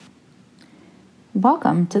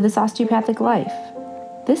Welcome to This Osteopathic Life.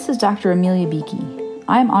 This is Dr. Amelia Beakey.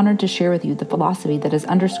 I am honored to share with you the philosophy that has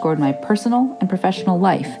underscored my personal and professional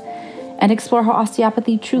life and explore how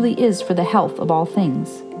osteopathy truly is for the health of all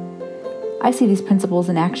things. I see these principles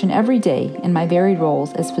in action every day in my varied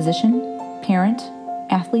roles as physician, parent,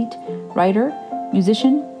 athlete, writer,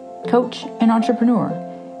 musician, coach, and entrepreneur,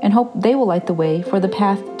 and hope they will light the way for the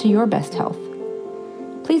path to your best health.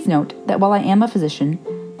 Please note that while I am a physician,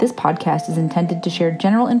 this podcast is intended to share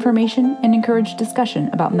general information and encourage discussion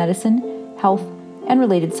about medicine, health, and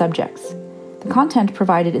related subjects. The content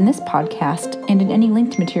provided in this podcast and in any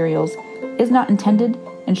linked materials is not intended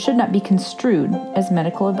and should not be construed as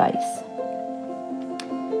medical advice.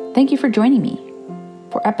 Thank you for joining me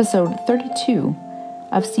for episode 32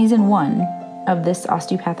 of season 1 of This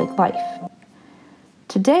Osteopathic Life.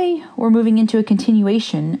 Today, we're moving into a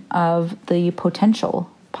continuation of the Potential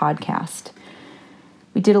podcast.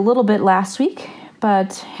 We did a little bit last week,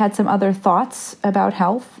 but had some other thoughts about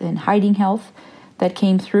health and hiding health that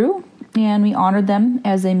came through, and we honored them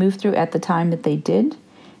as they moved through at the time that they did.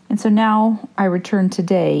 And so now I return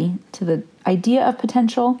today to the idea of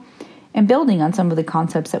potential and building on some of the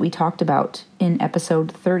concepts that we talked about in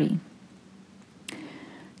episode 30.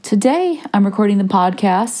 Today, I'm recording the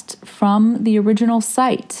podcast from the original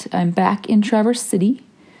site. I'm back in Traverse City,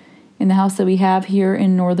 in the house that we have here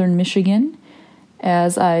in northern Michigan,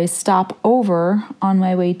 as I stop over on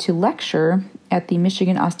my way to lecture at the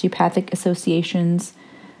Michigan Osteopathic Association's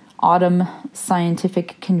Autumn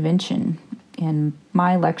Scientific Convention. And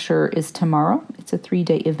my lecture is tomorrow. It's a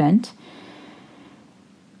 3-day event.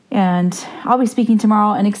 And I'll be speaking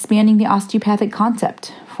tomorrow and expanding the osteopathic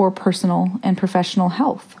concept for personal and professional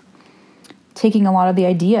health, taking a lot of the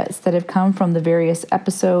ideas that have come from the various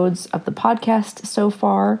episodes of the podcast so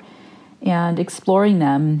far and exploring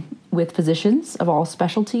them with physicians of all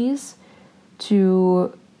specialties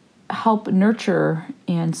to help nurture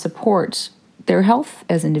and support their health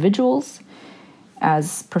as individuals,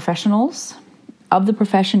 as professionals of the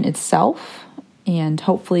profession itself, and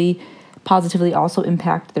hopefully positively also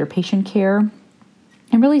impact their patient care,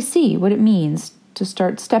 and really see what it means to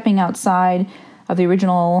start stepping outside of the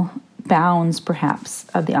original bounds, perhaps,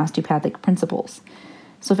 of the osteopathic principles.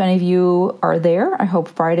 So if any of you are there, I hope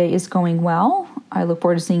Friday is going well. I look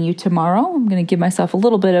forward to seeing you tomorrow. I'm going to give myself a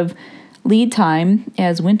little bit of lead time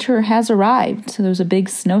as winter has arrived. So there was a big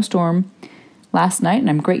snowstorm last night, and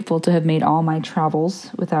I'm grateful to have made all my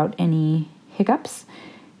travels without any hiccups,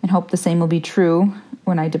 and hope the same will be true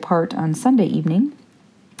when I depart on Sunday evening.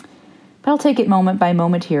 But I'll take it moment by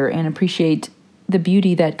moment here and appreciate the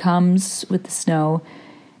beauty that comes with the snow,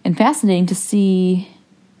 and fascinating to see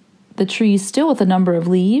the trees still with a number of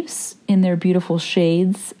leaves in their beautiful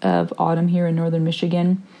shades of autumn here in northern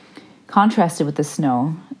Michigan, contrasted with the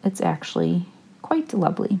snow. It's actually quite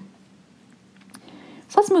lovely.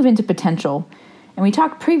 So let's move into potential. And we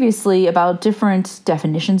talked previously about different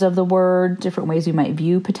definitions of the word, different ways we might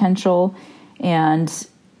view potential. And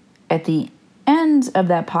at the end of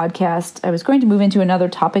that podcast, I was going to move into another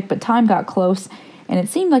topic, but time got close, and it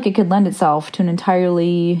seemed like it could lend itself to an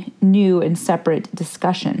entirely new and separate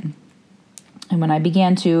discussion. And when I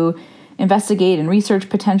began to investigate and research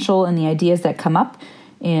potential and the ideas that come up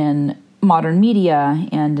in modern media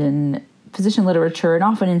and in physician literature, and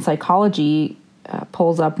often in psychology,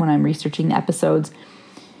 pulls up when I'm researching the episodes,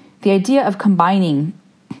 the idea of combining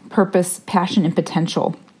purpose, passion, and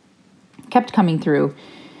potential kept coming through.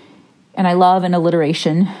 And I love an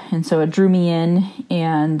alliteration, and so it drew me in,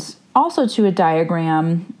 and also to a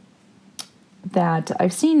diagram that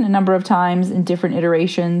I've seen a number of times in different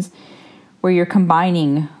iterations where you're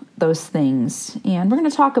combining those things. And we're going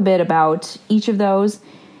to talk a bit about each of those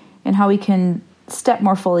and how we can step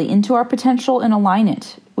more fully into our potential and align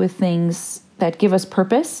it with things that give us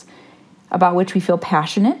purpose, about which we feel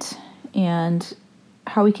passionate, and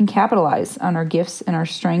how we can capitalize on our gifts and our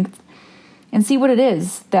strength and see what it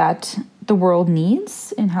is that the world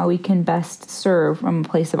needs and how we can best serve from a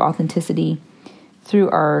place of authenticity through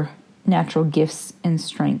our natural gifts and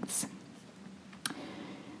strengths.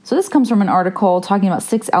 So this comes from an article talking about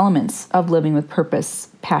 6 elements of living with purpose,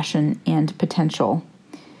 passion, and potential.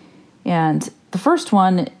 And the first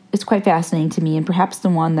one is quite fascinating to me, and perhaps the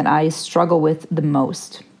one that I struggle with the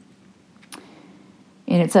most.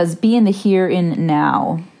 And it says, be in the here and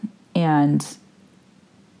now. And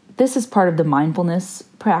this is part of the mindfulness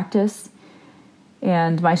practice.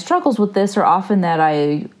 And my struggles with this are often that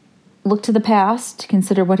I look to the past,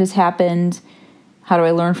 consider what has happened, how do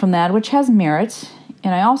I learn from that, which has merit.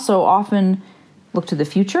 And I also often look to the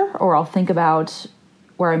future, or I'll think about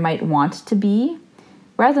where I might want to be,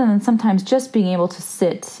 rather than sometimes just being able to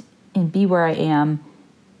sit and be where I am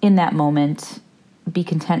in that moment, be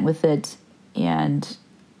content with it, and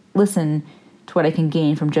listen to what I can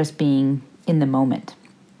gain from just being in the moment.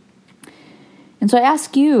 And so I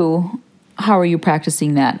ask you, how are you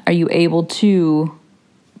practicing that? Are you able to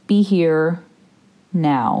be here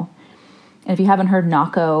now? And if you haven't heard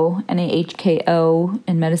Nahko, Nahko,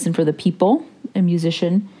 in Medicine for the People, a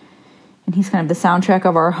musician, and he's kind of the soundtrack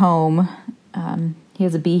of our home. He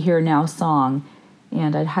has a Be Here Now song,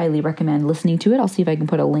 and I'd highly recommend listening to it. I'll see if I can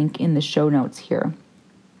put a link in the show notes here.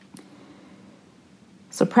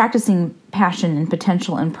 So practicing passion and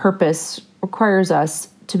potential and purpose requires us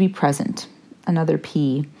to be present, another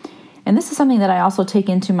P. And this is something that I also take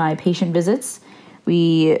into my patient visits.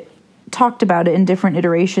 We talked about it in different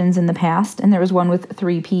iterations in the past, and there was one with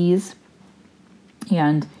 3 Ps.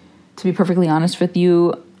 And to be perfectly honest with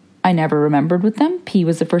you, I never remembered with them. P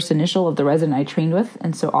was the first initial of the resident I trained with,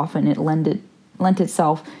 and so often it lent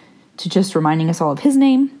itself to just reminding us all of his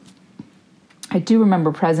name. I do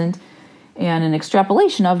remember present, and an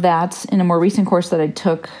extrapolation of that in a more recent course that I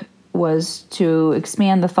took was to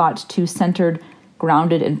expand the thought to centered,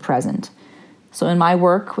 grounded, and present. So in my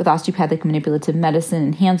work with osteopathic manipulative medicine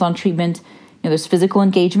and hands-on treatment, there's physical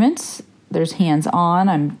engagement, there's hands-on,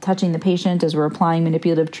 I'm touching the patient as we're applying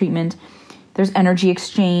manipulative treatment. There's energy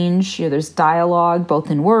exchange, there's dialogue,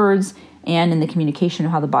 both in words and in the communication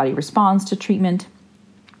of how the body responds to treatment.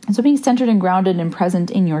 And so being centered and grounded and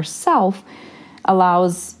present in yourself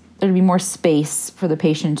allows there to be more space for the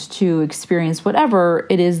patient to experience whatever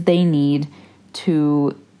it is they need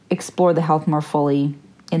to explore the health more fully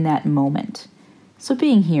in that moment. So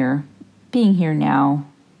being here now,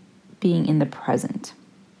 being in the present.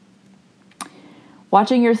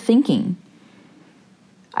 Watching your thinking.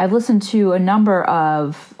 I've listened to a number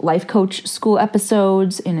of life coach school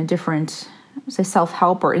episodes in a different, say,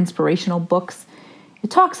 self-help or inspirational books.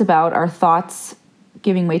 It talks about our thoughts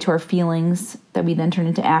giving way to our feelings that we then turn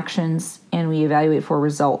into actions and we evaluate for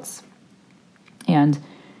results. And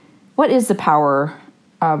what is the power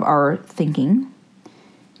of our thinking?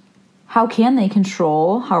 How can they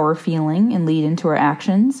control how we're feeling and lead into our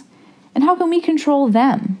actions? And how can we control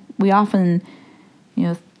them? We often,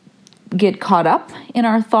 get caught up in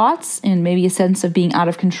our thoughts and maybe a sense of being out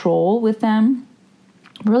of control with them.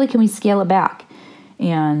 Really, can we scale it back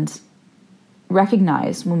and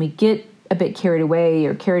recognize when we get a bit carried away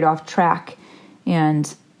or carried off track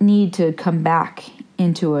and need to come back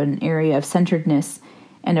into an area of centeredness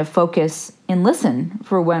and of focus and listen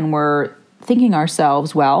for when we're thinking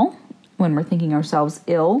ourselves well, when we're thinking ourselves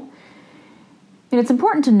ill. And it's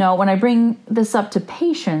important to know when I bring this up to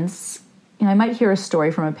patients, I might hear a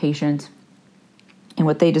story from a patient and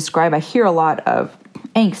what they describe. I hear a lot of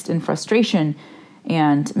angst and frustration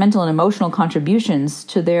and mental and emotional contributions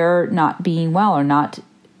to their not being well or not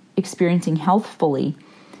experiencing health fully.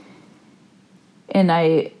 And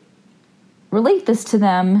I relate this to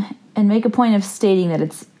them and make a point of stating that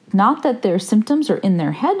it's not that their symptoms are in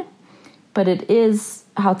their head, but it is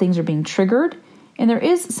how things are being triggered. And there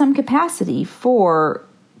is some capacity for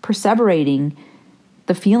perseverating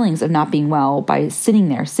the feelings of not being well by sitting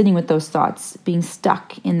with those thoughts, being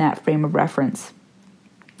stuck in that frame of reference.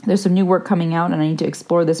 There's some new work coming out, and I need to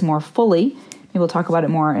explore this more fully. Maybe we'll talk about it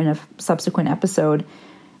more in a subsequent episode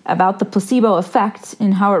about the placebo effect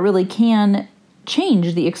and how it really can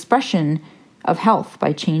change the expression of health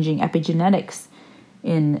by changing epigenetics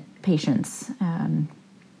in patients. And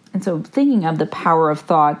so thinking of the power of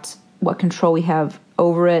thought, what control we have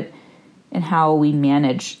over it, and how we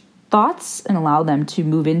manage thoughts and allow them to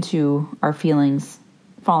move into our feelings,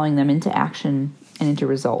 following them into action and into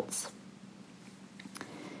results.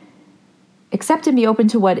 Accept and be open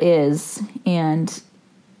to what is, and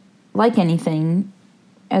like anything,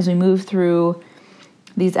 as we move through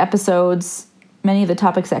these episodes, many of the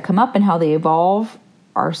topics that come up and how they evolve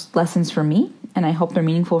are lessons for me, and I hope they're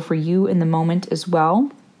meaningful for you in the moment as well.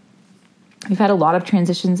 We've had a lot of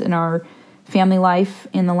transitions in our family life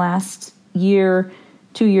in the last year,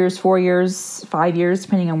 2 years, 4 years, 5 years,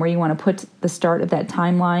 depending on where you want to put the start of that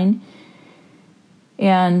timeline.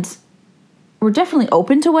 And we're definitely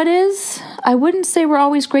open to what is. I wouldn't say we're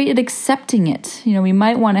always great at accepting it. We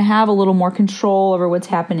might want to have a little more control over what's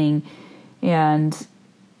happening, and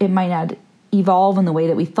it might not evolve in the way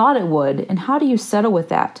that we thought it would. And how do you settle with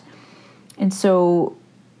that? And so,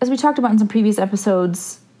 as we talked about in some previous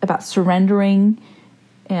episodes about surrendering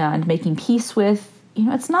and making peace with,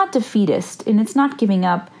 it's not defeatist, and it's not giving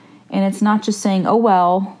up, and it's not just saying, oh,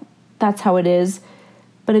 well, that's how it is,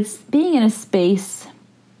 but it's being in a space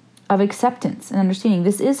of acceptance and understanding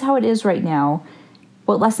this is how it is right now.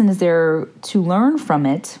 What lesson is there to learn from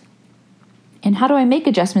it? And how do I make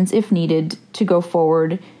adjustments if needed to go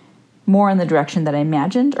forward more in the direction that I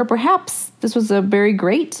imagined? Or perhaps this was a very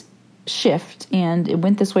great shift and it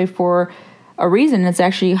went this way for a reason. It's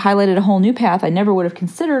actually highlighted a whole new path I never would have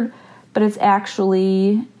considered, but it's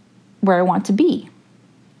actually where I want to be.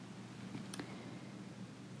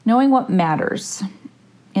 Knowing what matters.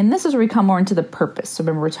 And this is where we come more into the purpose. So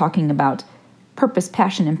remember, we're talking about purpose,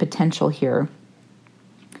 passion, and potential here.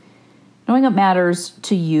 Knowing what matters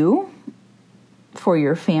to you, for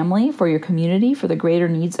your family, for your community, for the greater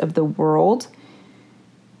needs of the world.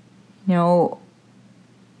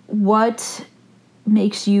 What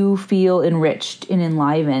makes you feel enriched and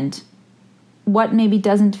enlivened? What maybe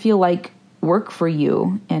doesn't feel like work for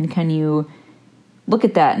you? And can you look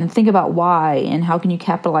at that and think about why and how can you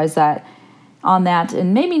capitalize on that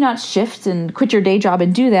and maybe not shift and quit your day job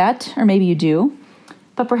and do that, or maybe you do,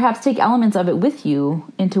 but perhaps take elements of it with you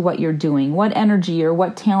into what you're doing. What energy or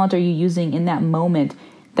what talent are you using in that moment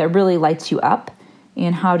that really lights you up?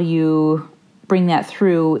 And how do you bring that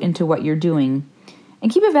through into what you're doing?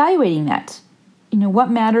 And keep evaluating that.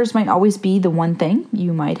 What matters might always be the one thing.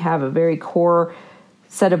 You might have a very core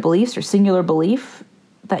set of beliefs or singular belief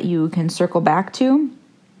that you can circle back to,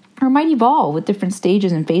 or might evolve with different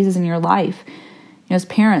stages and phases in your life. As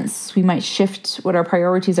parents, we might shift what our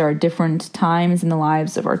priorities are at different times in the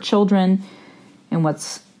lives of our children and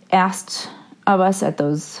what's asked of us at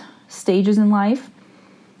those stages in life.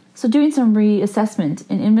 So doing some reassessment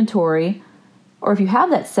and inventory, or if you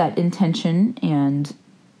have that set intention and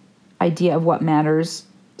idea of what matters,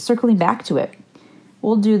 circling back to it.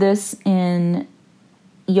 We'll do this in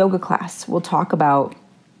yoga class. We'll talk about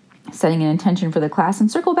setting an intention for the class and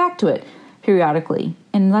circle back to it periodically.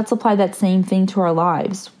 And let's apply that same thing to our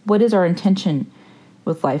lives. What is our intention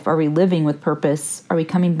with life? Are we living with purpose? Are we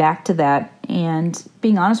coming back to that and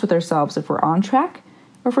being honest with ourselves if we're on track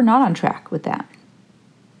or if we're not on track with that?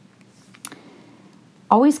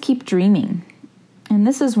 Always keep dreaming. And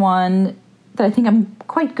this is one that I think I'm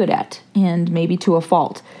quite good at, and maybe to a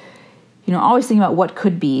fault. Always thinking about what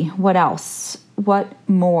could be, what else, what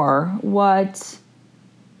more, what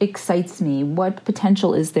excites me, what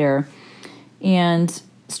potential is there, and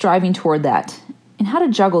striving toward that. And how to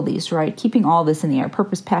juggle these, right? Keeping all this in the air,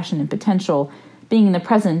 purpose, passion, and potential, being in the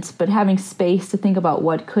present, but having space to think about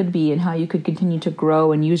what could be and how you could continue to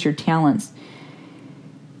grow and use your talents.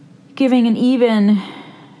 Giving an even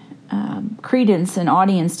credence and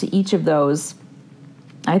audience to each of those,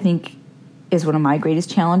 I think, is one of my greatest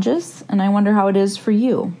challenges, and I wonder how it is for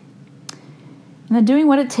you. And then doing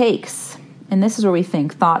what it takes. And this is where we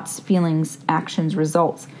think thoughts, feelings, actions,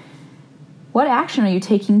 results. What action are you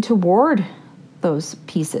taking toward those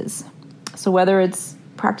pieces? So whether it's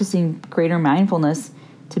practicing greater mindfulness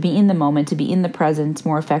to be in the moment, to be in the present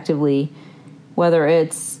more effectively, whether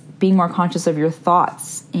it's being more conscious of your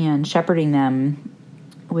thoughts and shepherding them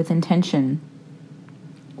with intention,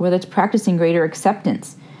 whether it's practicing greater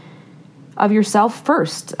acceptance of yourself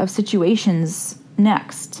first, of situations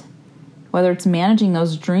next, whether it's managing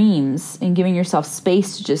those dreams and giving yourself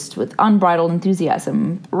space to just with unbridled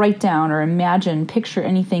enthusiasm write down or imagine, picture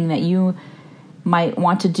anything that you might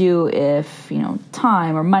want to do if,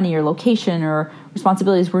 time or money or location or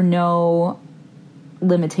responsibilities were no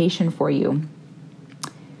limitation for you.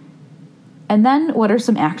 And then what are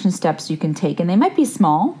some action steps you can take? And they might be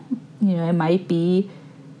small. It might be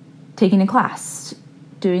taking a class,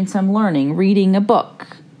 doing some learning, reading a book,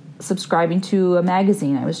 subscribing to a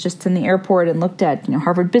magazine. I was just in the airport and looked at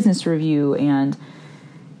Harvard Business Review and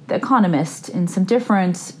The Economist in some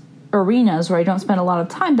different arenas where I don't spend a lot of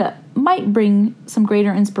time that might bring some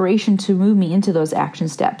greater inspiration to move me into those action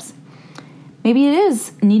steps. Maybe it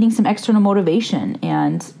is needing some external motivation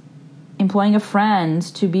and employing a friend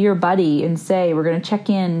to be your buddy and say, we're going to check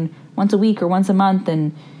in once a week or once a month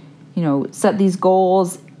and, set these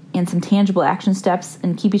goals and some tangible action steps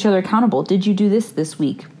and keep each other accountable. Did you do this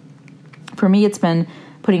week? For me, it's been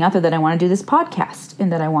putting out there that I want to do this podcast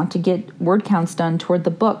and that I want to get word counts done toward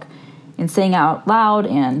the book, and saying out loud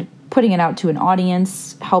and putting it out to an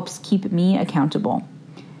audience helps keep me accountable.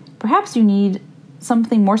 Perhaps you need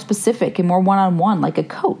something more specific and more one-on-one, like a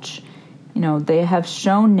coach. They have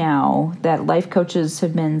shown now that life coaches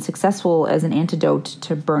have been successful as an antidote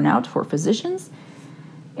to burnout for physicians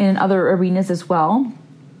and in other arenas as well.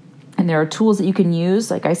 And there are tools that you can use.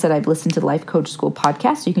 Like I said, I've listened to the Life Coach School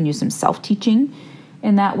podcast, so you can use some self-teaching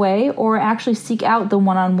in that way, or actually seek out the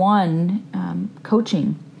one-on-one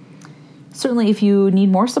coaching. Certainly, if you need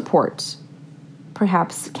more support,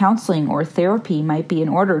 perhaps counseling or therapy might be in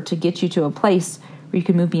order to get you to a place where you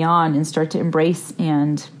can move beyond and start to embrace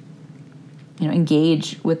and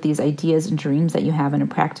engage with these ideas and dreams that you have in a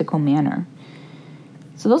practical manner.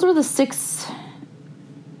 So those were the 6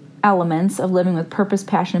 elements of living with purpose,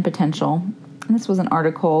 passion, and potential. And this was an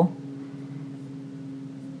article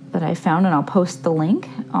that I found, and I'll post the link.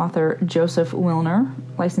 Author Joseph Wilner,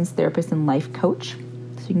 licensed therapist and life coach.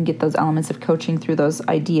 So you can get those elements of coaching through those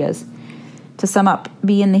ideas. To sum up,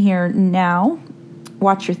 be in the here now.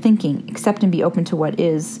 Watch your thinking. Accept and be open to what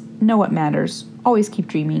is. Know what matters. Always keep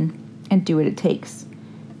dreaming and do what it takes.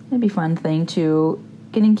 It'd be a fun thing to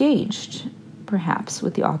get engaged, perhaps,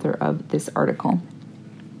 with the author of this article.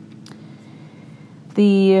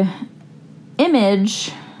 The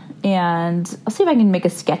image, and I'll see if I can make a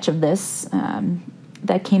sketch of this,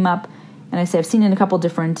 that came up, and I say I've seen in a couple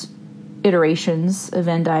different iterations, a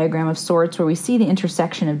Venn diagram of sorts, where we see the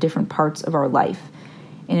intersection of different parts of our life.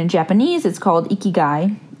 And in Japanese, it's called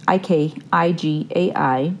Ikigai,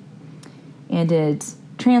 I-K-I-G-A-I, and it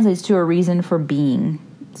translates to a reason for being.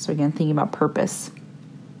 So again, thinking about purpose.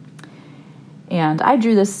 And I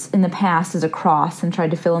drew this in the past as a cross and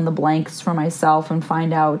tried to fill in the blanks for myself and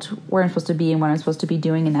find out where I'm supposed to be and what I'm supposed to be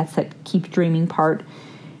doing, and that's that keep dreaming part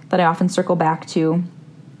that I often circle back to.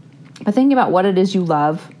 But thinking about what it is you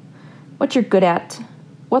love, what you're good at,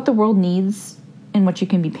 what the world needs, and what you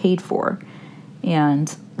can be paid for.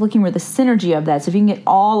 And looking where the synergy of that. So if you can get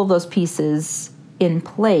all of those pieces in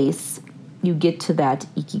place, you get to that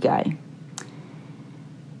Ikigai.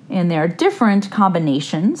 And there are different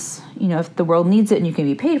combinations. You know, if the world needs it and you can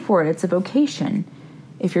be paid for it, it's a vocation.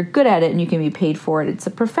 If you're good at it and you can be paid for it, it's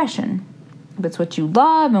a profession. If it's what you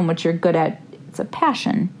love and what you're good at, it's a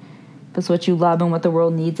passion. If it's what you love and what the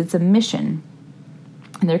world needs, it's a mission.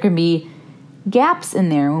 And there can be gaps in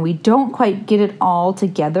there when we don't quite get it all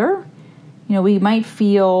together. You know, we might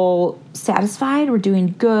feel satisfied, we're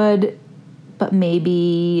doing good, but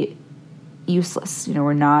maybe useless. You know,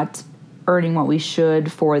 we're not earning what we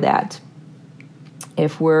should for that.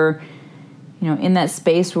 If we're, you know, in that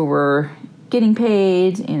space where we're getting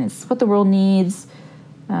paid and it's what the world needs,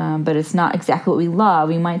 but it's not exactly what we love,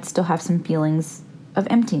 we might still have some feelings of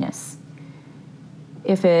emptiness.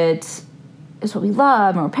 If it is what we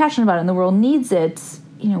love and we're passionate about it and the world needs it,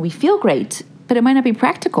 you know, we feel great, but it might not be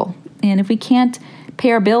practical. And if we can't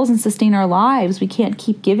pay our bills and sustain our lives, we can't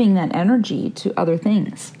keep giving that energy to other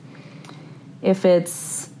things. If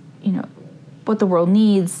it's, you know, what the world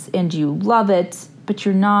needs and you love it, but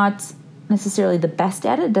you're not necessarily the best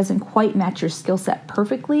at it doesn't quite match your skill set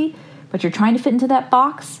perfectly, but you're trying to fit into that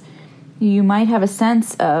box, you might have a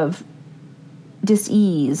sense of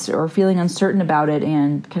dis-ease or feeling uncertain about it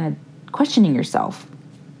and kind of questioning yourself.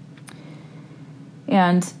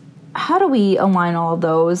 And how do we align all of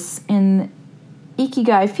those? In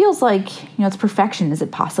Ikigai, feels like, it's perfection. Is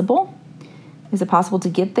it possible? Is it possible to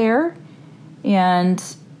get there? And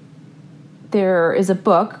there is a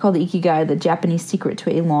book called The Ikigai, The Japanese Secret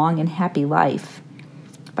to a Long and Happy Life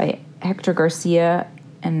by Hector Garcia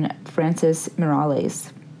and Francis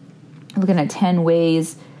Miralles, looking at 10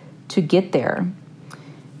 ways to get there.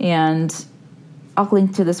 And I'll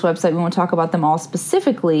link to this website. We won't talk about them all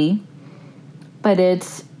specifically, but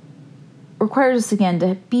it requires us, again,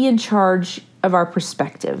 to be in charge of our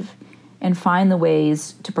perspective and find the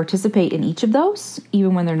ways to participate in each of those,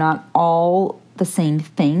 even when they're not all the same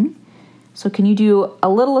thing. So can you do a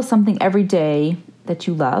little of something every day that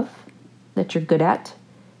you love, that you're good at,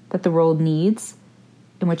 that the world needs,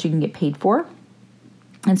 and what you can get paid for?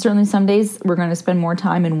 And certainly some days we're going to spend more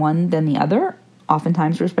time in one than the other.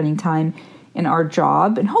 Oftentimes we're spending time in our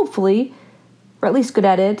job, and hopefully we're at least good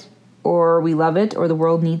at it, or we love it, or the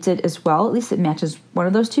world needs it as well. At least it matches one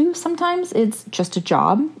of those two. Sometimes it's just a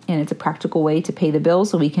job, and it's a practical way to pay the bills,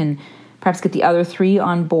 so we can perhaps get the other three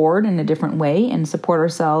on board in a different way and support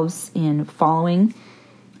ourselves in following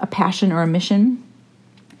a passion or a mission.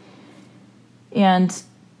 And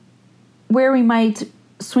where we might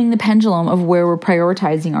swing the pendulum of where we're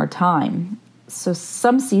prioritizing our time. So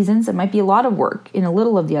some seasons it might be a lot of work in a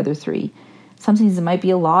little of the other three. Some seasons it might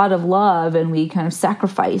be a lot of love, and we kind of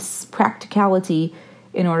sacrifice practicality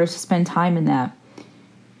in order to spend time in that.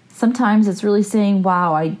 Sometimes it's really saying,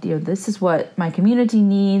 wow, this is what my community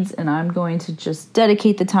needs, and I'm going to just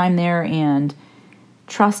dedicate the time there and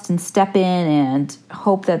trust and step in and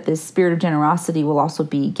hope that this spirit of generosity will also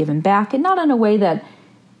be given back, and not in a way that,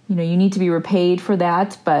 you need to be repaid for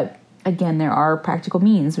that, but again, there are practical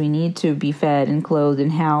means. We need to be fed and clothed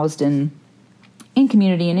and housed and in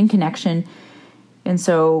community and in connection. And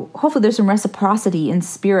so hopefully there's some reciprocity in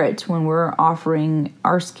spirit when we're offering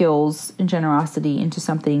our skills and generosity into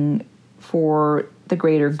something for the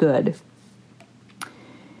greater good.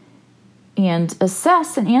 And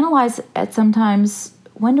assess and analyze at sometimes,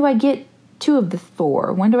 when do I get 2 of the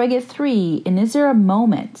 4? When do I get 3? And is there a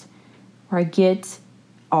moment where I get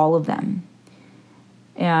all of them.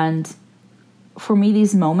 And for me,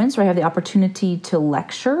 these moments where I have the opportunity to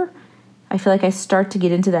lecture, I feel like I start to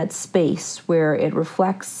get into that space where it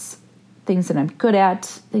reflects things that I'm good at,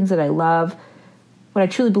 things that I love, what I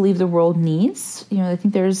truly believe the world needs. I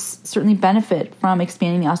think there's certainly benefit from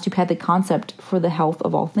expanding the osteopathic concept for the health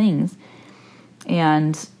of all things.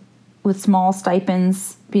 And with small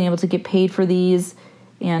stipends, being able to get paid for these,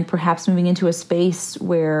 and perhaps moving into a space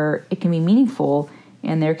where it can be meaningful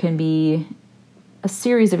and there can be a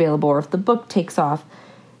series available, or if the book takes off,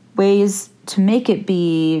 ways to make it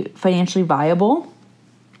be financially viable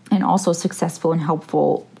and also successful and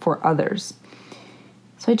helpful for others.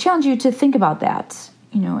 So I challenge you to think about that,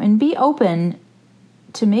 and be open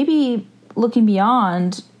to maybe looking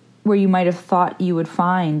beyond where you might have thought you would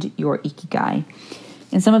find your ikigai.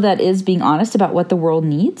 And some of that is being honest about what the world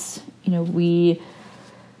needs. We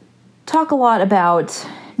talk a lot about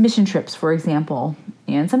mission trips, for example,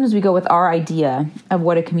 and sometimes we go with our idea of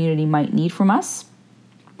what a community might need from us.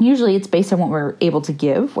 Usually it's based on what we're able to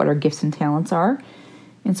give, what our gifts and talents are.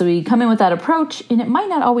 And so we come in with that approach, and it might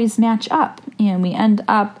not always match up, and we end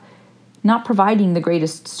up not providing the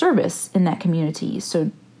greatest service in that community.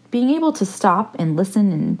 So being able to stop and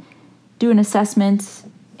listen and do an assessment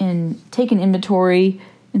and take an inventory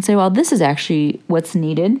and say, well, this is actually what's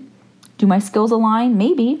needed. Do my skills align?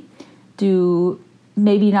 Maybe. Do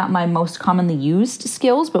maybe not my most commonly used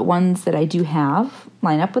skills, but ones that I do have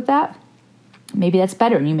line up with that? Maybe that's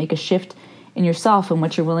better, and you make a shift in yourself and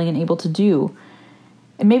what you're willing and able to do.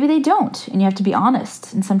 And maybe they don't, and you have to be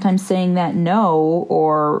honest. And sometimes saying that no,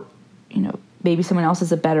 or maybe someone else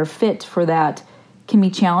is a better fit for that, can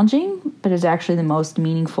be challenging, but is actually the most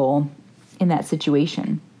meaningful in that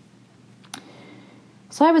situation.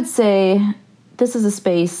 So I would say this is a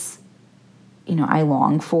space, I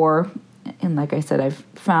long for. And like I said, I've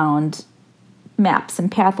found maps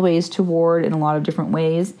and pathways toward in a lot of different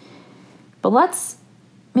ways. But let's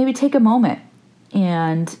maybe take a moment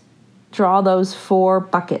and draw those 4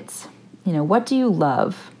 buckets. What do you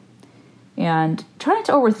love? And try not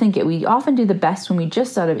to overthink it. We often do the best when we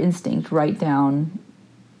just out of instinct write down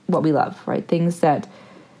what we love, right? Things that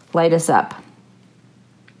light us up.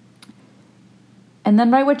 And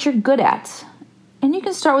then write what you're good at. And you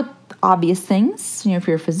can start with obvious things. If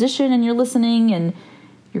you're a physician and you're listening and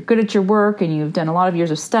you're good at your work and you've done a lot of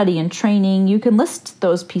years of study and training, you can list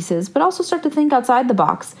those pieces, but also start to think outside the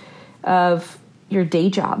box of your day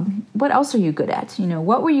job. What else are you good at?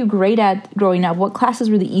 What were you great at growing up? What classes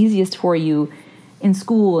were the easiest for you in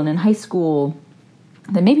school and in high school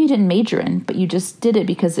that maybe you didn't major in, but you just did it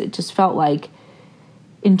because it just felt like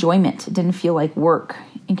enjoyment. It didn't feel like work.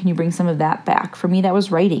 And can you bring some of that back? For me, that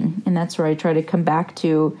was writing, and that's where I try to come back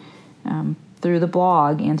to through the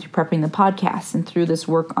blog and through prepping the podcast and through this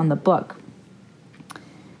work on the book.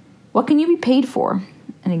 What can you be paid for?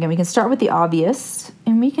 And again, we can start with the obvious,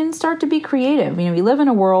 and we can start to be creative. We live in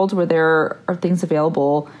a world where there are things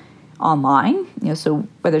available online. So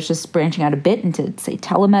whether it's just branching out a bit into, say,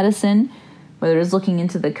 telemedicine, whether it's looking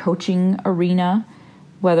into the coaching arena,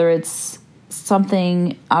 whether it's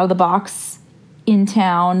something out of the box in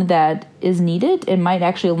town that is needed, it might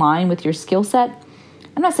actually align with your skill set.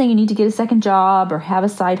 I'm not saying you need to get a second job or have a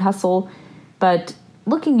side hustle, but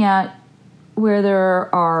looking at where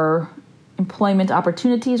there are employment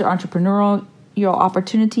opportunities or entrepreneurial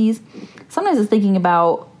opportunities, sometimes it's thinking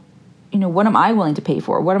about, what am I willing to pay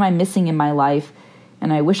for? What am I missing in my life?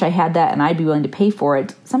 And I wish I had that and I'd be willing to pay for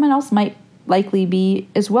it. Someone else might likely be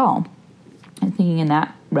as well. And thinking in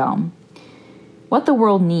that realm. What the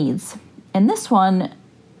world needs. And this one,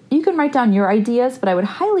 you can write down your ideas, but I would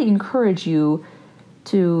highly encourage you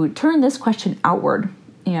to turn this question outward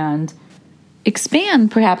and expand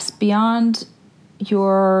perhaps beyond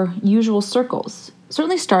your usual circles.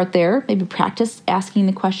 Certainly start there. Maybe practice asking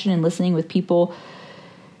the question and listening with people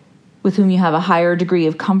with whom you have a higher degree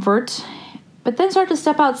of comfort. But then start to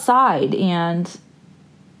step outside and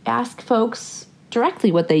ask folks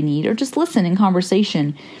directly what they need, or just listen in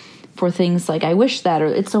conversation for things like, I wish that, or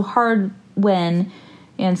it's so hard when,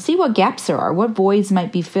 and see what gaps there are, what voids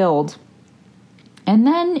might be filled. And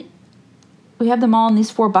then we have them all in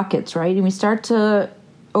these 4 buckets, right? And we start to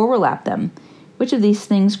overlap them. Which of these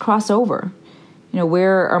things cross over?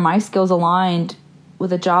 Where are my skills aligned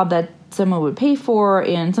with a job that someone would pay for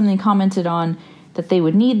and something commented on that they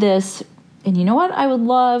would need this? And you know what? I would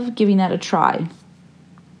love giving that a try.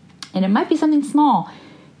 And it might be something small.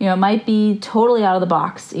 It might be totally out of the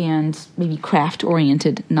box and maybe craft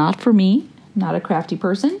oriented. Not for me, not a crafty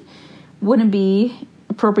person. Wouldn't be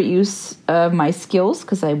appropriate use of my skills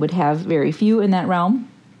because I would have very few in that realm.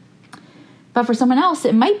 But for someone else,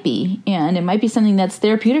 it might be. And it might be something that's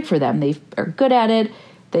therapeutic for them. They are good at it.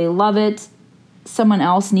 They love it. Someone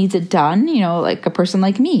else needs it done, like a person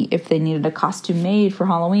like me. If they needed a costume made for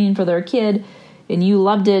Halloween for their kid and you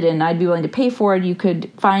loved it and I'd be willing to pay for it, you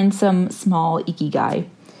could find some small ikigai.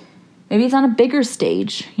 Maybe it's on a bigger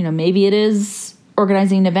stage. Maybe it is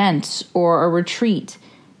organizing an event or a retreat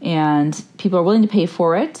and people are willing to pay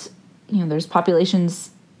for it. There's populations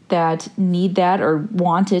that need that or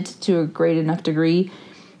want it to a great enough degree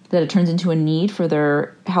that it turns into a need for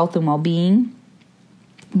their health and well-being.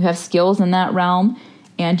 You have skills in that realm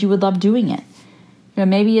and you would love doing it.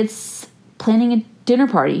 Maybe it's planning a dinner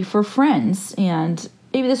party for friends and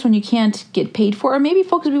maybe this one you can't get paid for, or maybe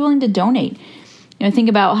folks would be willing to donate. Think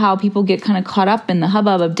about how people get kind of caught up in the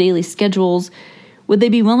hubbub of daily schedules. Would they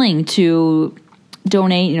be willing to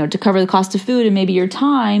donate, to cover the cost of food and maybe your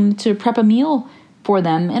time to prep a meal for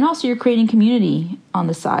them? And also you're creating community on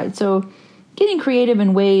the side. So getting creative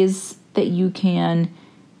in ways that you can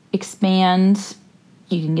expand,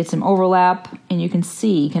 you can get some overlap, and you can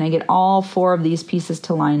see, can I get all 4 of these pieces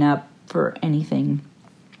to line up for anything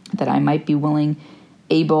that I might be willing,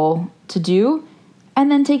 able to do? And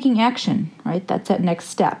then taking action, right? That's that next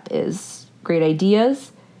step is great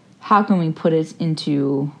ideas. How can we put it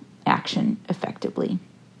into action effectively?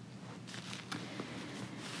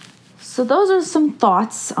 So those are some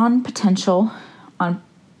thoughts on potential, on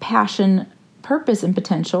passion, purpose, and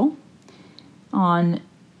potential, on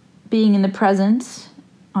being in the present,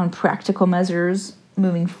 on practical measures,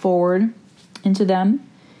 moving forward into them.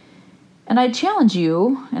 And I challenge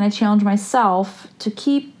you, and I challenge myself to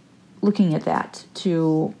keep looking at that,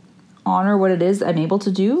 to honor what it is I'm able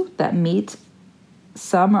to do that meet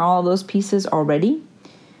some or all of those pieces already,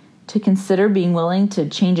 to consider being willing to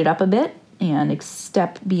change it up a bit and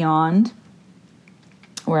step beyond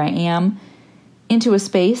where I am into a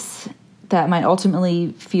space that might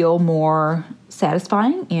ultimately feel more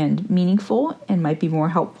satisfying and meaningful and might be more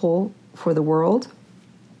helpful for the world.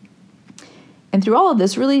 And through all of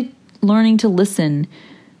this, really learning to listen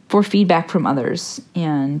for feedback from others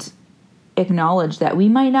and acknowledge that we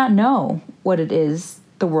might not know what it is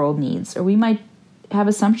the world needs, or we might have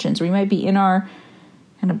assumptions, or we might be in our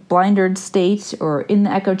kind of blindered state or in the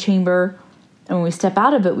echo chamber. And when we step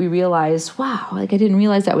out of it, we realize, wow, I didn't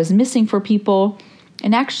realize that was missing for people.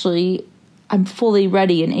 And actually, I'm fully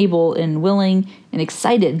ready and able and willing and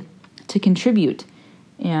excited to contribute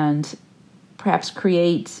and perhaps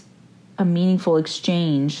create a meaningful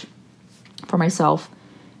exchange for myself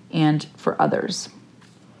and for others.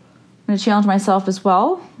 I'm going to challenge myself as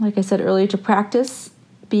well, like I said earlier, to practice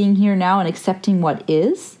being here now and accepting what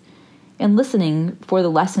is and listening for the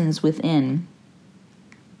lessons within.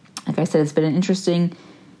 Like I said, it's been an interesting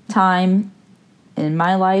time in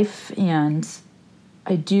my life, and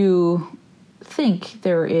I do think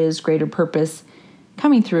there is greater purpose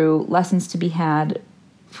coming through, lessons to be had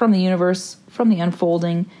from the universe, from the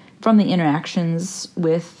unfolding, from the interactions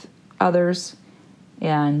with others,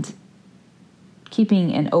 and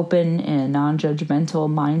keeping an open and non-judgmental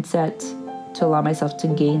mindset to allow myself to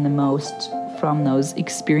gain the most from those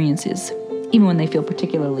experiences, even when they feel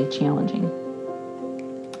particularly challenging.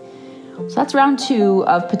 So that's round 2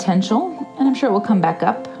 of potential, and I'm sure it will come back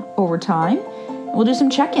up over time. We'll do some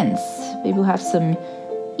check-ins. Maybe we'll have some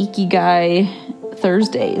Ikigai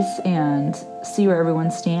Thursdays and see where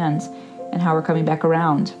everyone stands and how we're coming back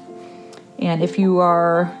around. And if you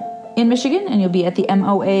are in Michigan and you'll be at the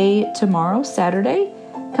MOA tomorrow, Saturday,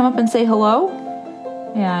 come up and say hello.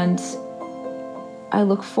 And I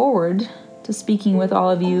look forward to speaking with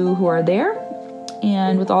all of you who are there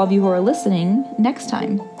and with all of you who are listening next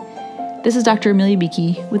time. This is Dr. Amelia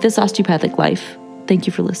Beakey with This Osteopathic Life. Thank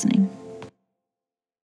you for listening.